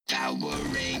Power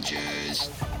Rangers.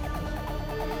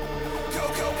 Go,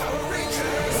 go, Power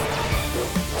Rangers!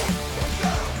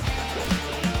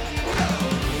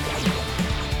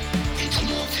 It's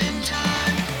morphin'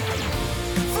 time.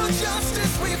 For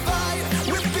justice we fight,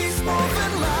 with peace,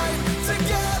 morphin' light.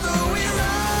 Together we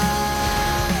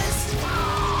rise!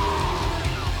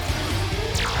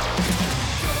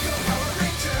 Go, go, Power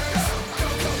Rangers! Go,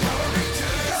 go, Power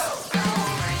Rangers! Power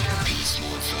Ranger Peace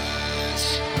Morphers.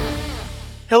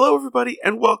 Hello, everybody,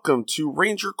 and welcome to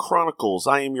Ranger Chronicles.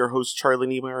 I am your host, Charlie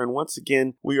Niemeyer, and once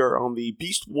again, we are on the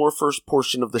Beast Morphers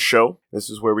portion of the show. This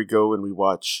is where we go and we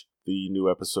watch the new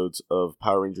episodes of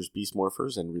Power Rangers Beast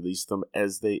Morphers and release them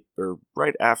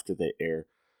right after they air.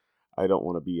 I don't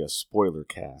want to be a spoiler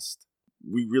cast.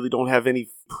 We really don't have any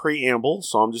preamble,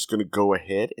 so I'm just going to go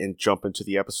ahead and jump into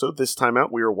the episode. This time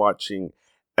out, we are watching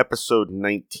episode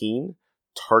 19,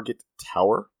 Target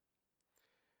Tower.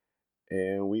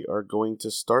 And we are going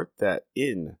to start that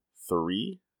in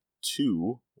 3,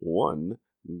 2, 1,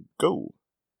 go.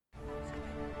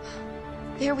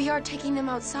 There we are, taking them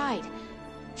outside.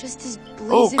 Just as Blaze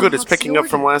Oh, and good, it's Roxy picking up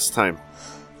from ordered. last time.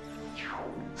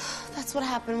 That's what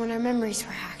happened when our memories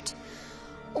were hacked.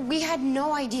 We had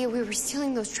no idea we were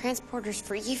stealing those transporters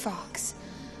for Evox.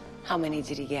 How many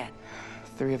did he get?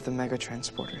 3 of the mega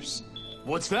transporters.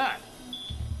 What's that?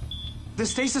 The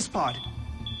stasis pod.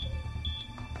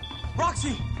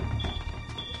 Roxy!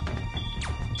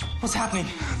 What's happening?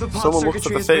 The pod Someone looked at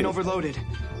circuitry the has been thing. overloaded.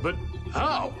 But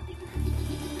how?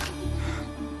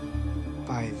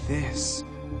 By this.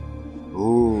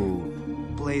 Ooh.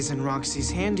 Blaze and Roxy's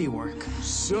handiwork.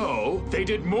 So, they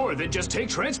did more than just take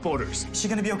transporters. Is she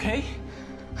gonna be okay?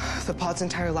 The pod's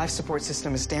entire life support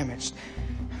system is damaged.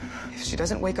 If she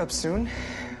doesn't wake up soon,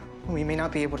 we may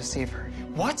not be able to save her.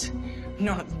 What?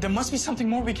 No, there must be something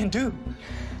more we can do.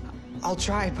 I'll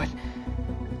try, but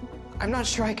I'm not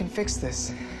sure I can fix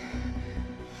this.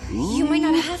 You might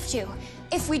not have to.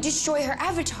 If we destroy her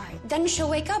avatar, then she'll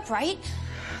wake up, right?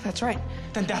 That's right.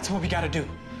 Then that's what we gotta do.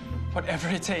 Whatever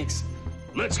it takes.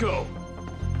 Let's go.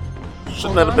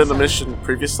 Shouldn't that have been the mission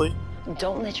previously?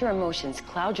 Don't let your emotions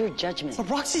cloud your judgment. But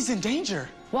Roxy's in danger.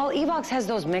 While Evox has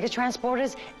those mega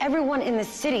transporters, everyone in the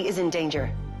city is in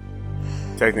danger.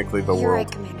 Technically, the You're world.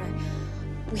 right, Commander.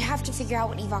 We have to figure out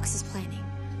what Evox is planning.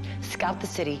 Scout the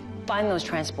city, find those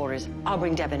transporters. I'll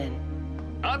bring Devin in.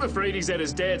 I'm afraid he's at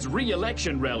his dad's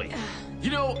re-election rally. You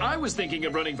know, I was thinking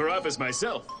of running for office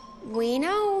myself. We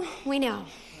know.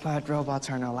 But robots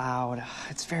aren't allowed.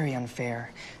 It's very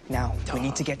unfair. Now, we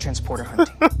need to get transporter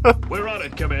hunting. We're on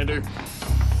it, Commander.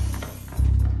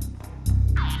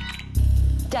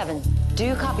 Devin, do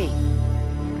you copy?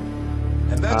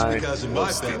 And that's I because in my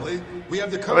love Steve. family, we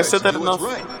have the I courage said to that do what's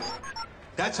enough? right.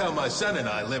 That's how my son and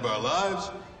I live our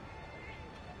lives.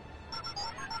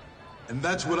 And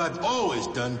that's what I've always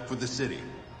done for the city.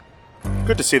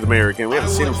 Good to see the mayor again. We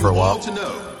haven't seen him for a I while. want you all to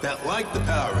know that, like the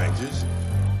Power Rangers,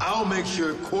 I'll make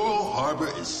sure Coral Harbor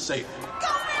is safe.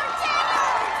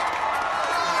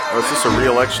 Oh, is this a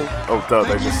re-election? Oh, duh, they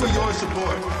Thank you just for said your that.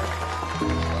 support.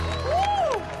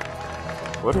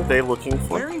 What are they looking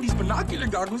for? Wearing these binocular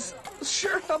goggles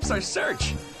sure helps our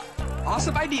search.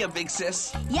 Awesome idea, big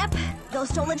sis. Yep, those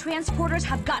stolen transporters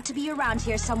have got to be around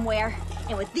here somewhere.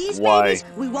 And with these Why? babies,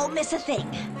 we won't miss a thing.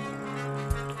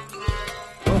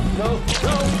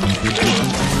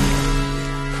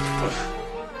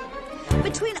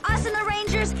 Between us and the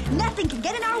Rangers, nothing can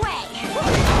get in our way.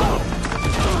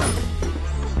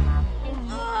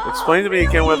 Explain to me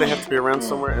again why they have to be around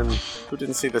somewhere, and who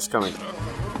didn't see this coming?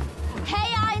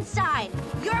 Hey, Einstein,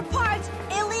 you're parked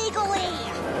illegally.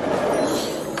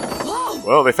 Whoa!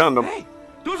 Well, they found them. Hey,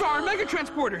 those are our mega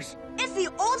transporters. It's the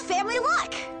old family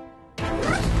luck.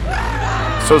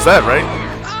 So's that, right?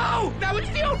 Oh, that was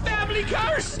the old family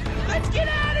curse. Let's get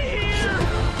out of here.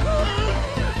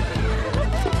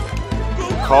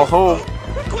 Call home.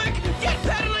 Quick, get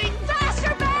pedaling.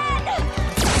 Faster, Ben!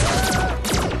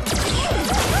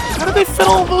 How did they fit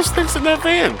all those things in that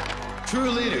van? True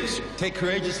leaders take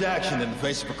courageous action in the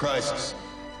face of a crisis.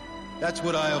 That's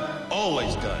what I have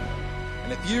always done.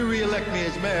 And if you re-elect me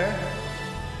as mayor,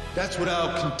 that's what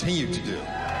I'll continue to do.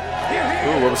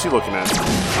 Ooh, what was he looking at?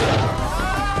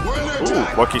 We're under Ooh,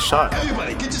 attack. lucky shot.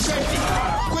 Everybody, get to safety.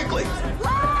 Quickly.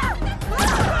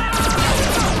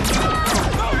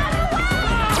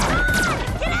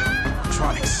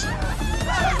 Tronics.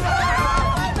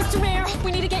 Mr. Mayor,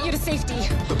 we need to get you to safety.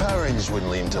 The Power Rangers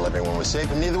wouldn't leave until everyone was safe,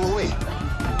 and neither will we.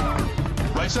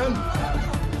 Right, son?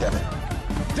 Devin.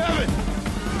 Devin!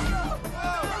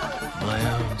 My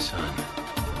own son.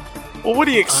 Well, what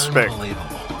do you expect?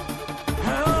 Unbelievable.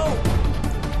 Help!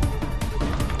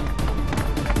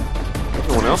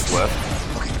 Everyone else left.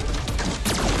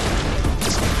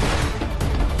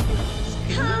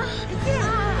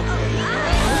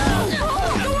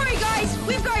 Don't worry, guys.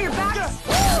 We've got your backs.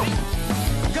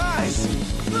 Guys!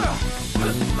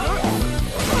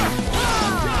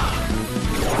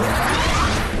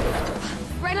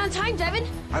 Right on time, Devin.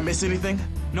 I miss anything?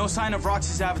 No sign of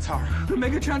Roxy's avatar. The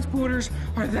mega transporters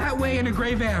are that way in a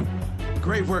gray van.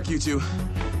 Great work, you two.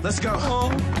 Let's go.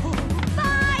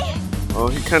 Bye. Well,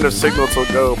 he kind of signaled to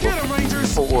go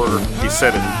before he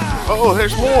said it. Oh,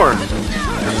 there's more!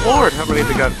 Good Lord, how many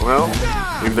they got? Well,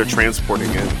 maybe they're transporting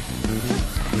it.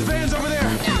 The van's over there.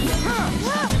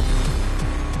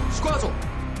 Squazzle,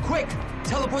 quick!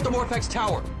 Teleport the Morphex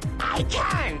tower. I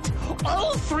can't!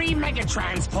 All 3 mega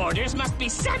transporters must be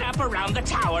set up around the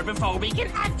tower before we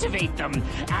can activate them.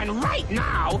 And right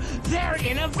now, they're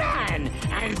in a van.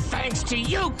 And thanks to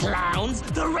you clowns,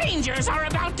 the Rangers are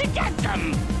about to get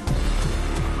them.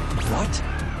 What?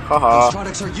 Haha. Those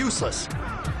Tronics are useless.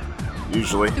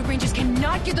 Usually. The Rangers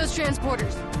cannot get those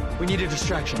transporters. We need a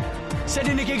distraction. Send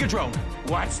in a Gigadrone.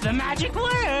 What's the magic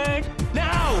word?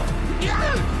 No!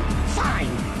 Fine.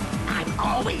 I'm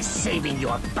always saving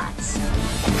your butts.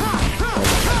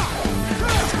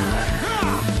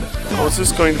 Oh, is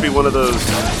this going to be one of those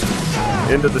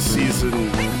end of the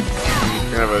season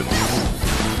kind of a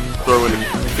throw in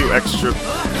a few extra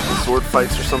sword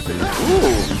fights or something?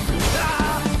 Ooh!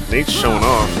 Nate's showing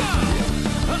off.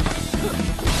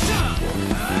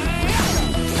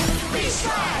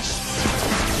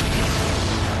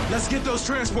 Let's get those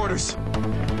transporters.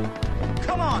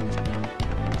 Come on.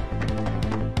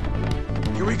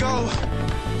 Here we go.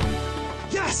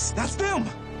 Yes, that's them.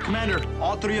 Commander,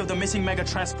 all 3 of the missing mega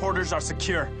transporters are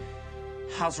secure.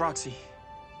 How's Roxy?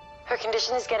 Her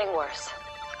condition is getting worse.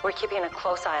 We're keeping a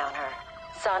close eye on her.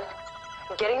 Son,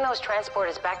 getting those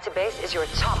transporters back to base is your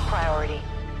top priority.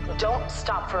 Don't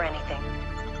stop for anything.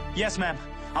 Yes, ma'am.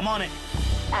 I'm on it.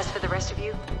 As for the rest of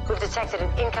you, we've detected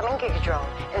an incoming Gigadrone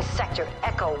in Sector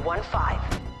Echo 1-5.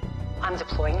 I'm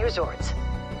deploying your Zords.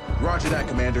 Roger that,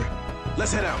 Commander.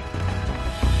 Let's head out.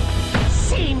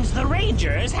 Seems the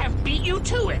Rangers have beat you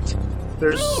to it.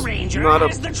 There's Blue Ranger not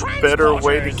has a the better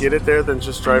way to transporters. get it there than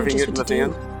just driving it in the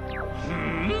van.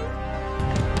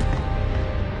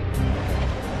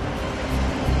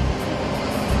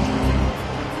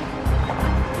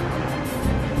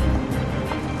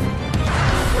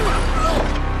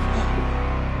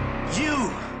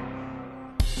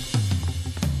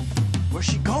 Where's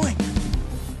she going?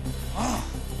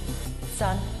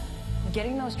 Son,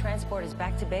 getting those transporters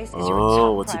back to base is your top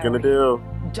Oh, what's he gonna priority.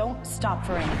 do? Don't stop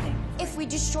for anything. If we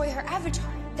destroy her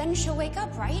avatar, then she'll wake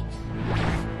up, right?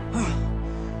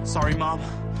 Sorry, Mom.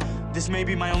 This may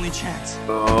be my only chance.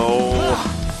 Oh.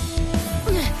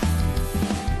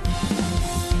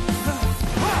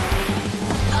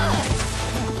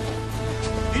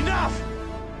 Enough!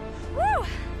 Woo!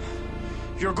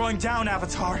 You're going down,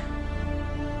 Avatar.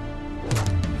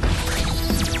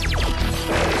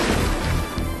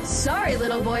 Sorry,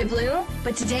 little boy Blue,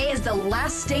 but today is the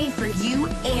last day for you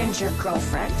and your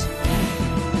girlfriend.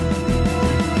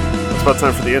 It's about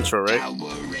time for the intro, right?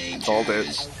 It's all dead.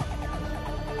 It's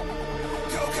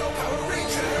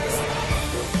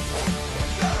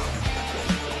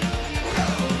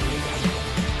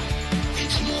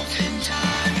morphin'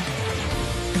 time.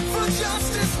 For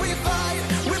justice we fight,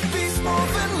 with peace,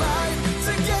 morphin' light.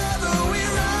 Together we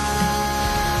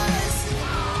rise.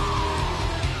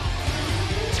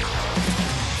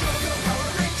 Go, go, Power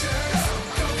Rangers.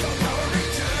 Go, go, Power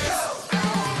Rangers.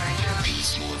 Power Ranger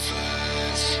Peace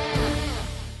Morphers.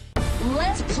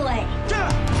 Let's play.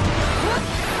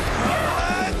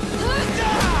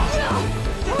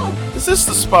 Is this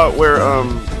the spot where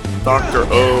Dr.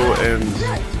 O and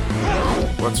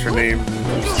what's her name?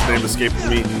 Whose name escaped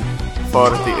me?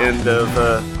 Fought at the end of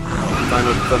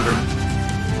Dino Thunder,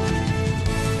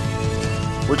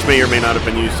 which may or may not have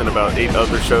been used in about 8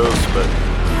 other shows, but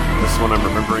this one I'm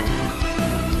remembering.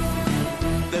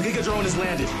 The Gigadrone has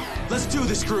landed. Let's do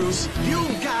this, Cruz. You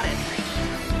got it.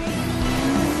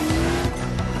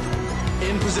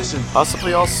 In position.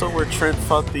 Possibly also where Trent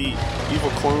fought the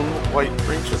evil clone White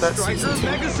Ranger that season too.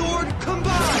 Megazord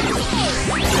combined.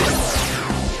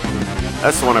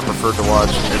 That's the one I preferred to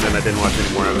watch, and then I didn't watch any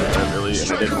more of it, really,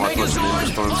 and I didn't watch much of the Ninja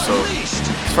Storm, so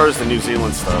as far as the New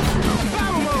Zealand stuff, you know.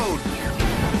 Battle mode.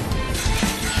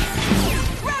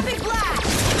 Rapid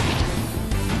blast!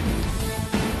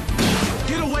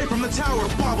 Get away from the tower,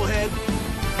 bobblehead.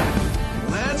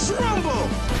 Let's rumble.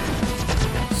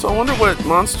 So I wonder what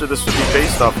monster this would be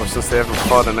based off of, since they haven't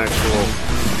fought an actual,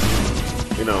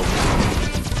 you know,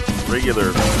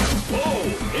 regular. Whoa!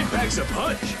 It packs a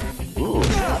punch. Ooh.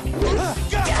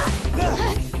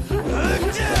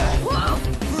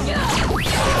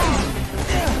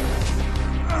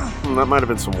 That might have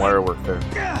been some wire work there.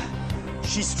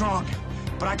 She's strong,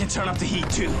 but I can turn up the heat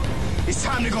too. It's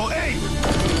time to go aim!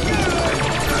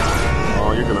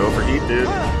 Oh, you're gonna overheat, dude.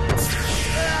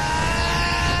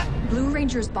 Blue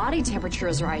Ranger's body temperature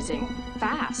is rising.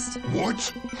 Fast.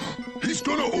 What? He's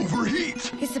gonna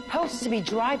overheat. He's supposed to be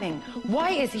driving.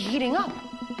 Why is he heating up?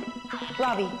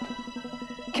 Robbie.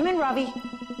 Come in, Robbie.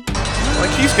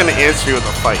 Like he's gonna answer you in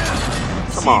the fight.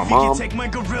 Come on, See if he Mom. can take my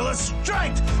gorilla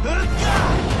strength!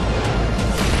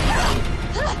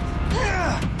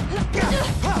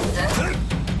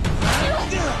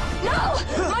 No!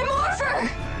 My morpher!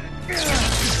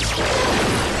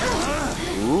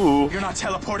 Ooh. You're not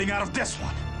teleporting out of this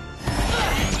one.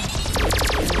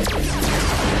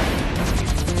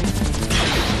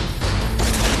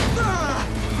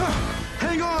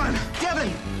 Hang on!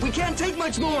 Devin, we can't take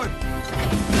much more!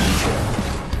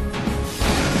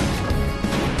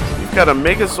 You've got a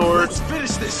Megazord Let's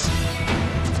finish this!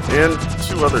 and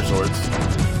 2 other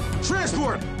Zords.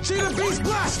 Transport! Cheetah Beast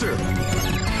Blaster!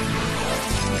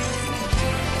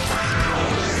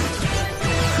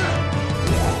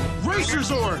 Racer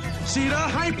Zord! Cheetah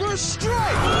Hyper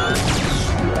Strike!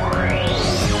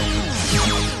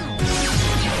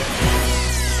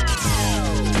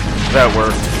 That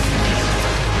worked.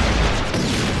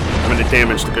 I mean, it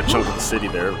damaged a good chunk of the city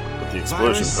there with the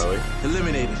explosion, Virus probably.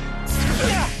 eliminated.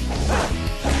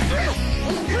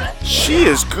 She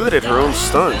is good at her own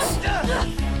stunts.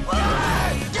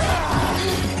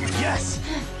 Yes!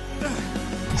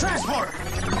 Transport!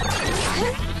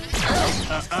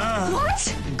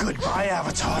 What? Goodbye,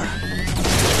 Avatar.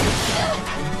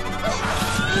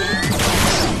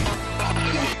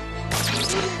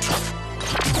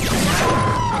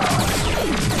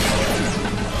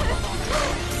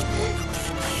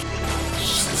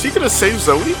 Is he gonna save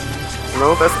Zoe?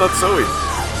 No, that's not Zoe.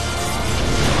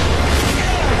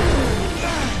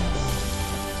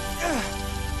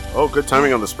 Oh, good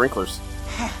timing on the sprinklers.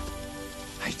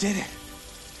 I did it.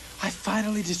 I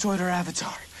finally destroyed her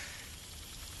avatar.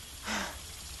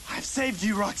 I've saved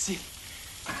you, Roxy.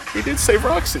 He did save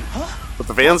Roxy. But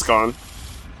the van's gone.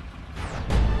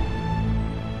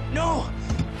 No!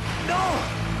 No!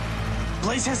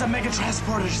 Blaze has a mega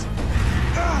transporters.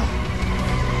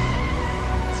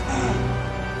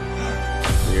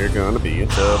 You're gonna be in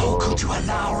trouble. Could you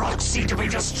allow Roxy to be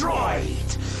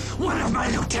destroyed? One of my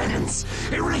lieutenants,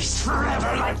 erased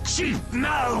forever like cheap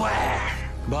malware.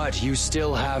 But you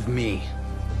still have me.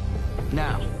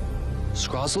 Now,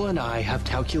 Scrozzle and I have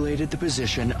calculated the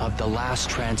position of the last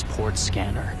transport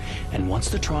scanner, and once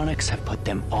the Tronics have put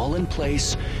them all in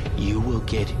place, you will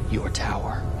get your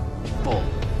tower, full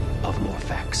of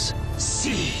Morphex.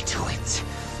 See to it,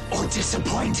 or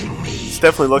disappointing me. It's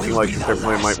definitely looking will like be their the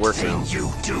plan might last work thing now.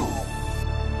 You do.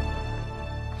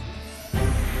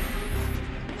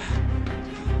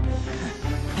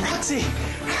 Roxy!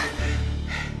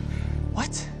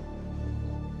 What?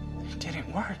 It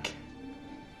didn't work.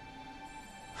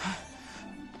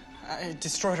 I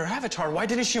destroyed her avatar. Why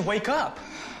didn't she wake up?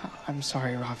 I'm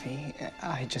sorry, Ravi.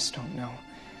 I just don't know.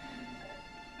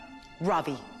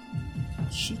 Robbie,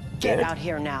 She get dead? out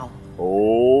here now.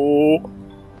 Oh.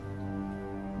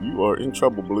 You are in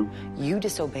trouble, Blue. You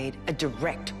disobeyed a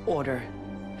direct order.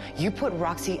 You put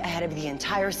Roxy ahead of the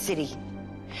entire city.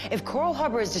 If Coral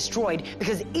Harbor is destroyed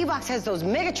because Evox has those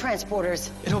mega transporters...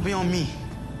 It'll be on me.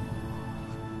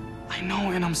 I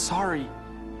know, and I'm sorry.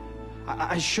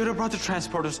 I should have brought the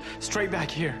transporters straight back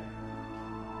here.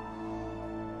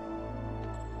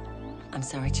 I'm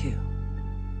sorry, too.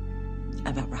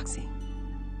 About Roxy.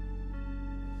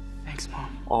 Thanks,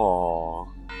 Mom. Aww.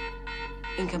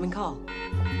 Incoming call.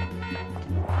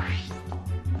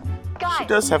 She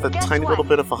does have a tiny little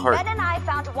bit of a heart. Ben and I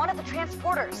found one of the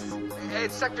transporters.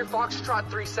 It's Sector Foxtrot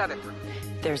 37.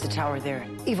 There's a tower there.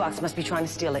 Evox must be trying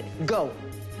to steal it. Go.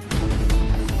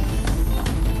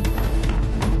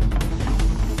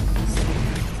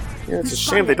 Yeah, it's a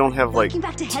shame they don't have, like, Walking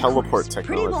back to teleport headquarters.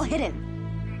 Pretty well technology. hidden.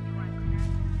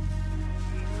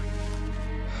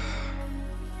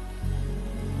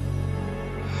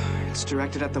 It's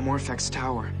directed at the Morphex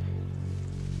tower.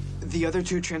 The other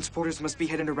 2 transporters must be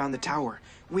hidden around the tower.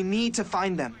 We need to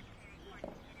find them.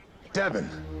 Devin.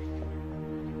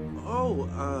 Oh,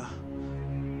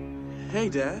 hey,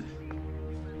 Dad.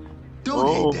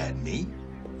 Don't hate at me.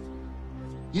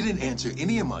 You didn't answer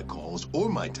any of my calls or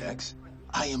my texts.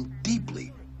 I am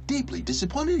deeply, deeply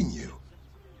disappointed in you.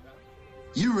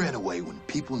 You ran away when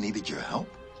people needed your help.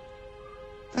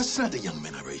 That's not the young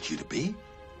man I raised you to be.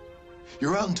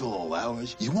 You're out until all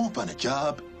hours. You won't find a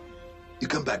job. You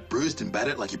come back bruised and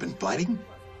battered like you've been fighting.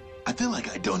 I feel like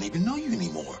I don't even know you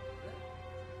anymore.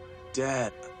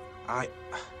 Dad,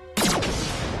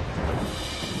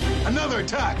 Another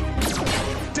attack!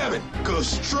 Devin, go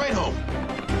straight home.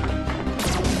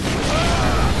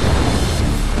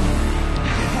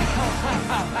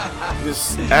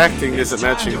 This acting isn't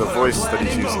matching the voice that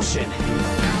he's using.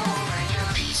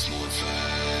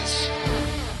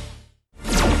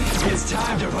 It's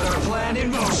time to put our plan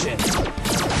in motion.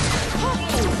 Come on!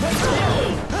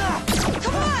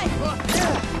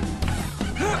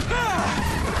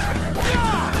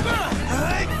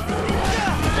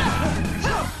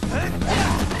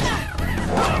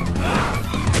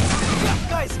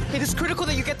 Guys, it is critical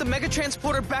that you get the Mega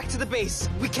Transporter back to the base.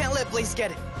 We can't let Blaze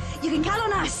get it. You can count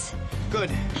on us.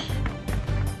 Good.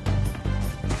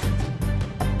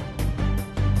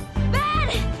 Ben!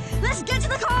 Let's get to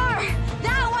the car!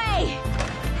 That way!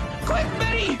 Quick,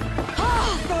 Betty!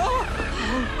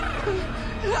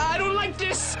 I don't like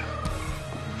this.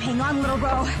 Hang on, little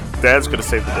bro. Dad's gonna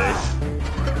save the day.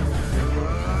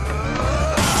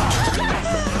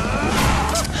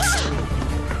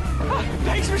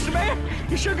 Thanks, Mr. Mayor.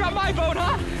 You sure got my vote,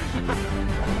 huh?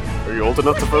 Are you old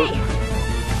enough to vote?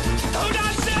 Who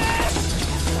does this?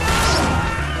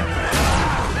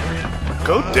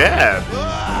 Go, Dad!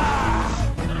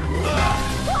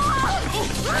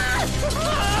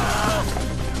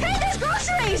 Hey, there's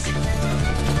groceries!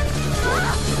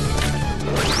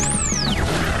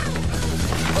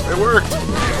 It worked!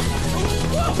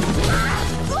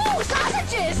 Ooh,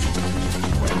 sausages!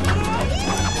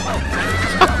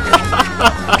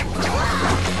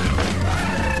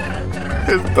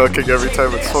 His ducking every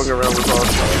time it swung around was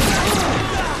awesome.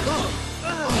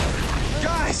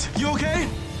 Guys, you okay?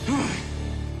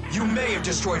 You may have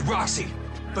destroyed Roxy,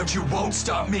 but you won't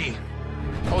stop me.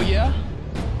 Oh, yeah?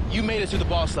 You made it to the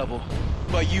boss level,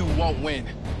 but you won't win.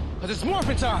 Because it's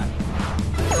morphin' time.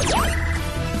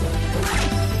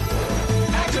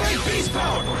 Activate beast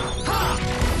power! Ha!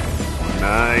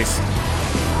 Nice.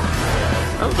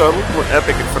 That was a little more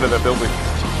epic in front of that building.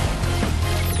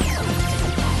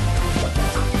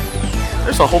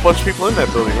 There's a whole bunch of people in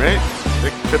that building, right?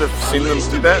 They could have seen them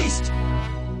do that.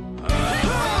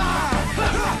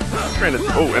 Granted,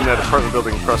 oh, and that apartment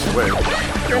building across the way.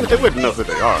 Granted, they wouldn't know who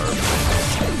they are.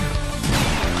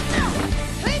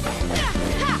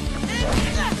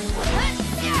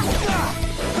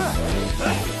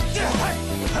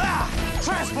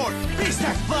 Transport! Beast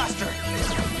X Blaster!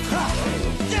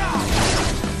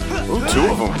 Oh, two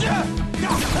of them.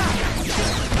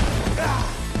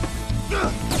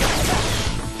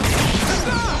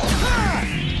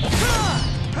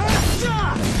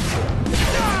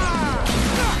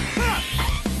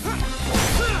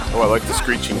 Oh, I like the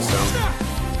screeching sound.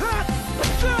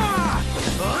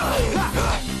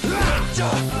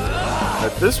 Now,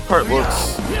 this part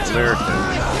looks American,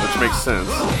 which makes sense.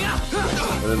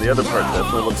 And then the other part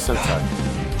definitely looks Sentai.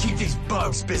 Keep these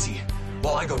bugs busy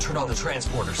while I go turn on the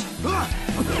transporters.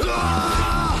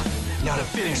 Now to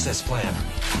finish this plan.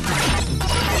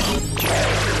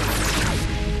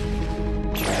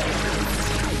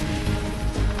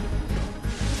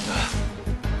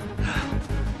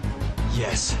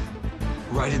 Yes.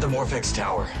 Right at the Morphex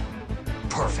tower.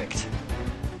 Perfect.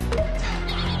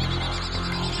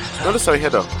 Notice how he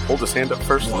had to hold his hand up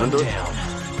first and then do it? Down.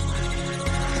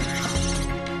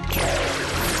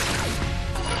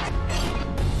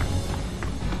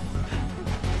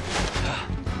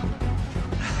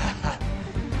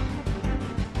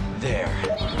 There.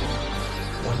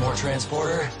 One more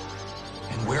transporter,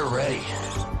 and we're ready.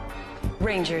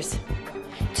 Rangers,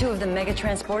 2 of the mega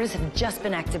transporters have just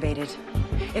been activated.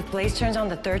 If Blaze turns on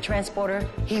the 3rd transporter,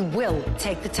 he will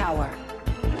take the tower.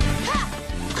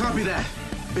 Copy that.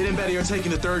 Ben and Betty are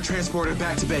taking the 3rd transporter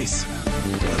back to base.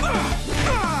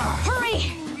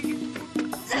 Hurry!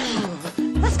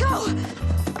 Let's go!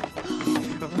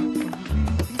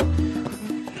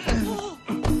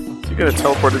 You're gonna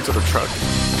teleport into the truck.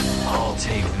 I'll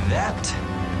take that.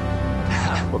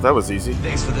 Well, that was easy.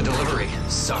 Thanks for the delivery,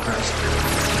 suckers.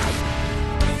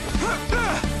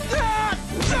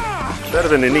 That'd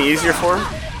have been any easier for him?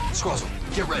 Squazzle,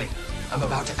 get ready. I'm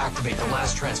about to activate the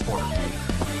last transporter.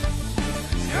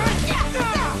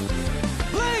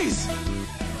 Blaze!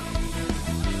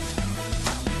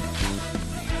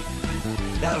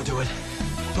 That'll do it.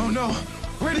 Oh no!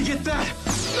 Where'd he get that?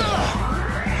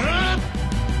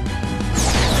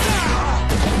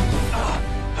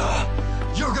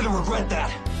 You're gonna regret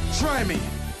that. Try me.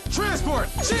 Transport!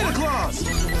 Santa Claus!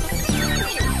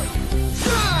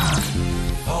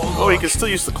 Oh, he can still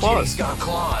use the claws. He's got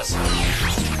claws.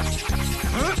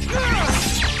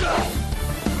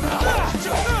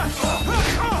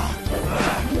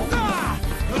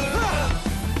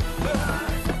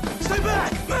 Stay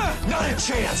back! Not a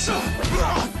chance.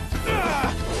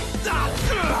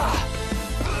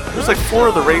 There's like 4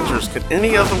 of the Rangers. Could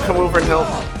any of them come over and help?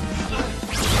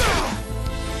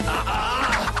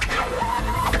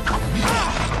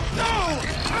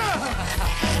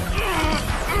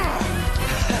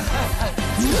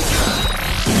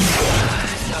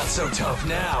 Not so tough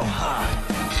now, huh?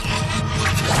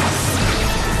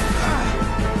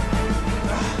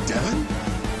 Devin?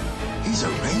 He's a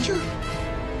ranger?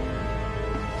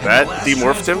 That Last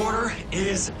demorphed him? transporter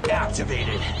is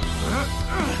activated.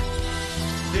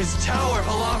 This tower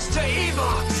belongs to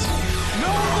Evox!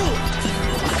 No!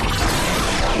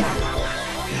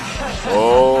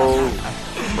 Oh,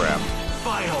 crap.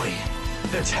 Finally,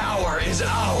 the tower is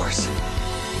ours.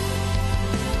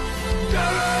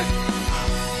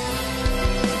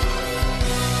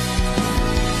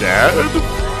 Dad?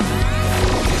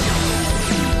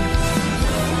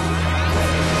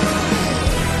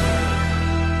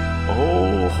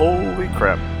 Oh, holy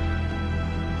crap.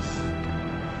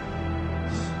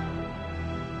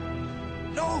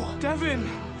 No! Devin!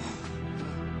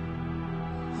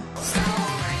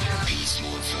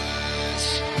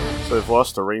 So they've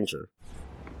lost a Ranger.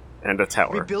 And a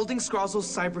tower. Rebuilding Scrozzle's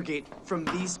cybergate from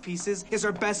these pieces is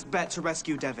our best bet to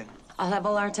rescue Devin. I'll have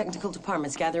all our technical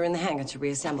departments gather in the hangar to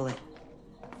reassemble it.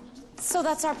 So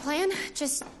that's our plan?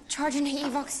 Just charge into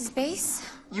Evox's base?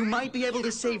 You might be able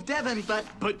to save Devin, but...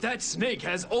 But that snake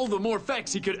has all the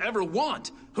Morphers he could ever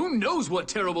want. Who knows what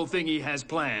terrible thing he has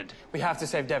planned? We have to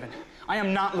save Devin. I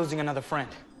am not losing another friend.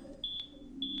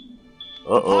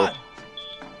 Uh-oh.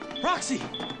 Roxy!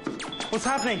 What's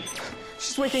happening?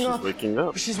 She's waking up. Waking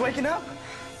up. She's waking up?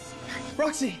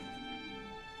 Roxy!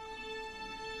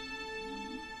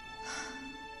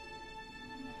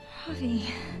 Ravi.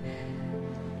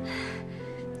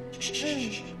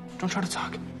 Shh. Don't try to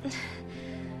talk.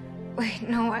 Wait,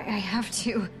 no, I have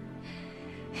to.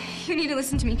 You need to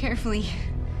listen to me carefully.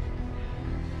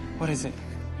 What is it?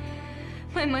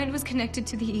 My mind was connected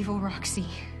to the evil Roxy.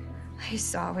 I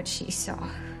saw what she saw.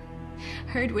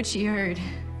 Heard what she heard.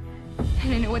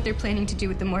 And I know what they're planning to do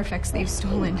with the Morphex they've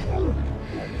stolen.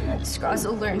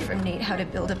 Scrozzle learned from Nate how to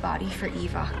build a body for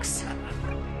Evox.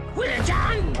 We're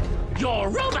done! Your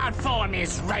robot form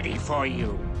is ready for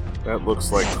you. That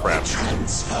looks like crap.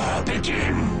 Transfer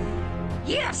begin.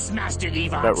 Yes, Master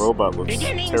Evox. That robot looks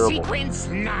Beginning terrible. sequence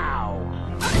now.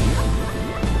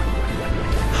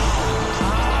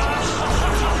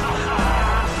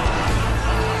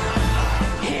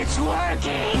 It's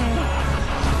working.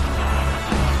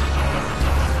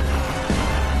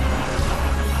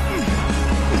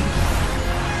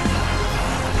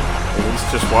 And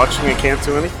he's just watching and can't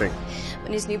do anything.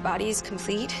 When his new body is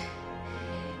complete,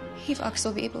 Evox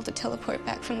will be able to teleport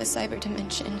back from the cyber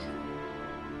dimension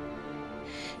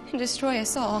and destroy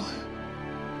us all.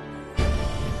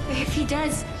 If he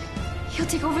does, he'll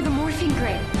take over the morphing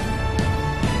grid.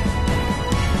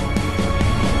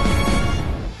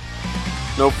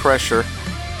 No pressure.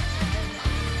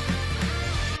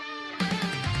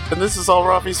 And this is all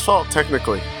Ravi's fault,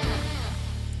 technically.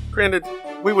 Granted,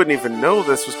 we wouldn't even know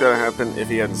this was going to happen if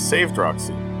he hadn't saved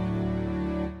Roxy.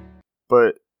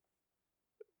 But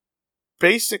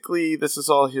basically, this is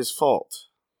all his fault.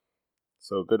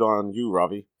 So good on you,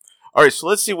 Ravi. Alright, so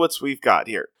let's see what we've got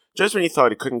here. Just when you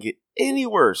thought it couldn't get any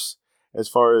worse as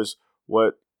far as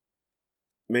what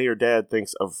Mayor Dad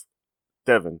thinks of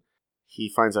Devin, he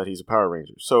finds out he's a Power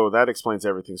Ranger. So that explains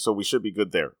everything. So we should be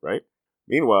good there, right?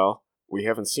 Meanwhile, we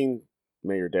haven't seen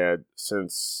Mayor Dad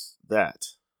since that.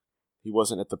 He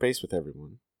wasn't at the base with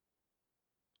everyone.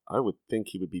 I would think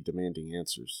he would be demanding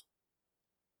answers.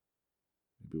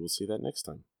 Maybe we'll see that next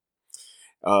time.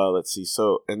 Let's see.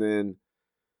 So, and then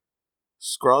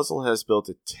Scrozzle has built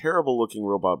a terrible looking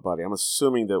robot body. I'm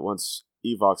assuming that once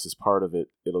Evox is part of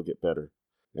it, it'll get better.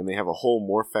 And they have a whole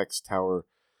Morphex tower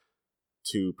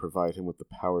to provide him with the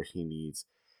power he needs.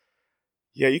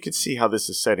 Yeah, you can see how this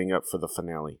is setting up for the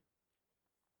finale.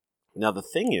 Now, the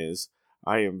thing is,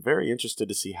 I am very interested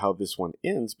to see how this one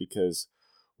ends because,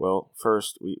 well,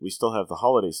 first, we still have the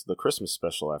holidays, the Christmas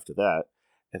special after that,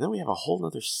 and then we have a whole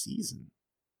nother season.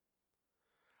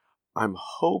 I'm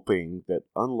hoping that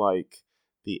unlike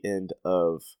the end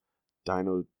of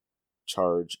Dino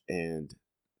Charge and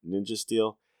Ninja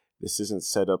Steel, this isn't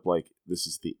set up like this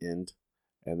is the end,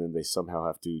 and then they somehow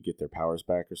have to get their powers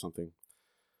back or something.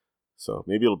 So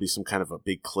maybe it'll be some kind of a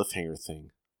big cliffhanger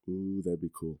thing. Ooh, that'd be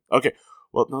cool. Okay,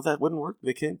 well, no, that wouldn't work.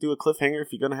 They can't do a cliffhanger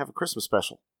if you're going to have a Christmas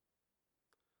special.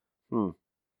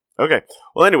 Okay,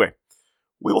 well, anyway,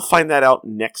 we will find that out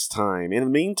next time. In the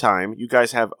meantime, you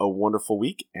guys have a wonderful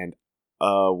week, and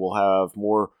we'll have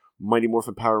more Mighty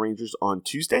Morphin Power Rangers on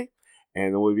Tuesday,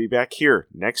 and then we'll be back here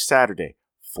next Saturday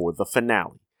for the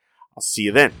finale. I'll see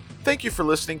you then. Thank you for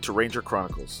listening to Ranger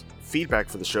Chronicles. Feedback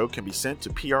for the show can be sent to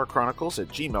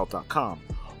prchronicles@gmail.com,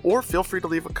 or feel free to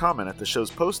leave a comment at the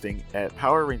show's posting at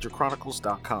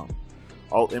powerrangerchronicles.com.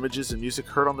 All images and music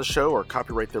heard on the show are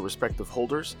copyright their respective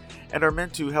holders and are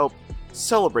meant to help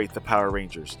celebrate the Power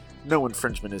Rangers. No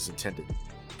infringement is intended.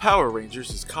 Power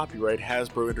Rangers is copyright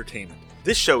Hasbro Entertainment.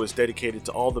 This show is dedicated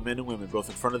to all the men and women both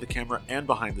in front of the camera and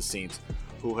behind the scenes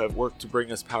who have worked to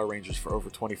bring us Power Rangers for over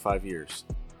 25 years.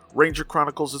 Ranger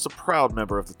Chronicles is a proud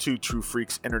member of the Two True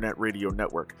Freaks Internet Radio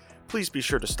Network. Please be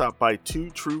sure to stop by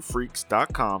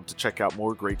twotruefreaks.com to check out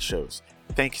more great shows.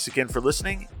 Thanks again for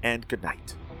listening, and good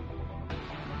night.